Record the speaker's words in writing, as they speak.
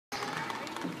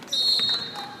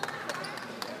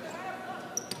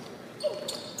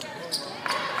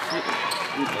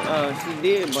She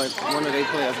did, but one of their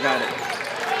players got it.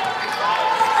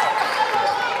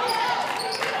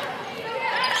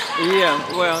 Yeah,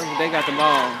 well, they got the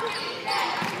ball.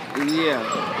 Yeah,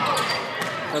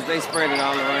 because they spread it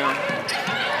all around.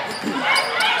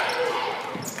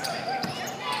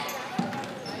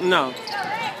 No.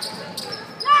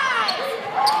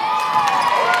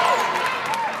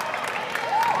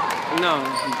 No,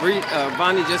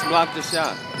 Bonnie just blocked the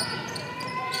shot.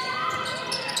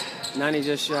 Nani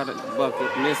just shot at the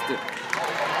bucket, missed it.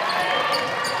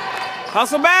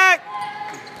 Hustle back!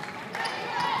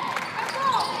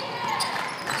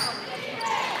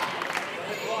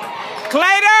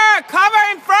 Clay there, cover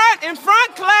in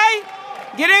front, Clay.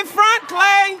 Get in front,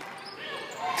 Clay.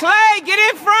 Clay, get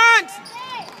in front.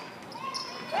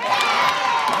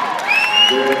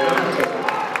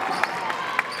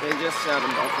 They just shot a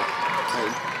bucket. Hey.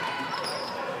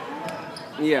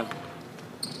 Yeah.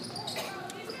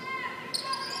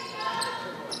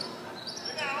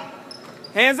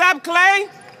 Hands up, Clay.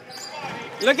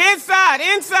 Look inside.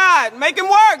 Make him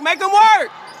work.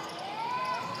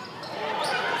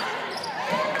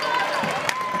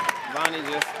 Bonnie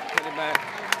just put it back.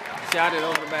 Shot it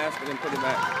over the basket and put it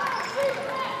back.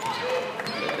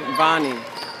 Bonnie.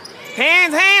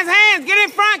 Hands. Get in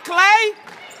front, Clay.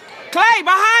 Clay,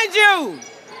 behind you.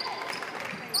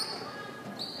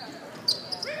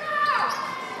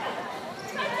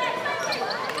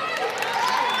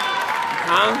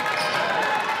 Huh?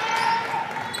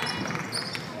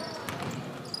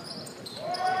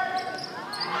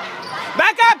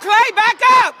 Back up, Clay, back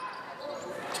up!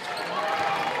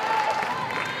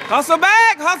 Hustle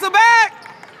back!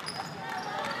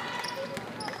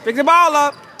 Pick the ball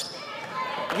up.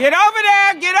 Get over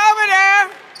there!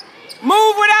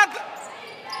 Move without the...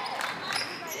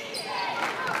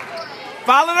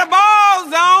 Follow the ball,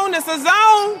 zone, it's a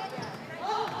zone.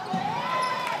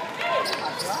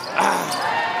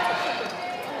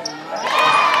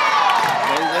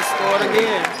 They just scored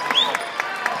again.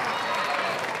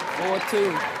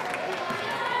 4-2.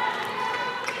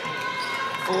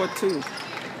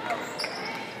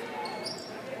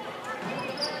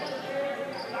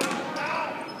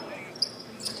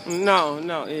 No,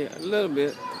 yeah, a little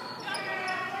bit.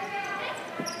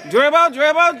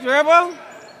 Dribble.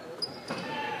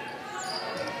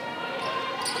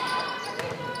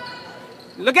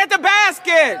 Look at the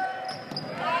basket.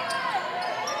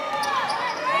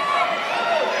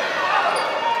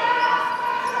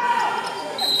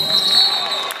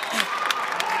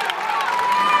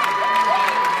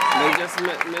 They just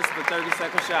missed the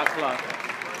 30-second shot clock.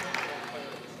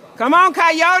 Come on,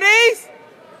 Coyotes!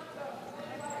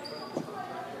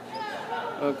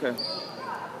 Okay.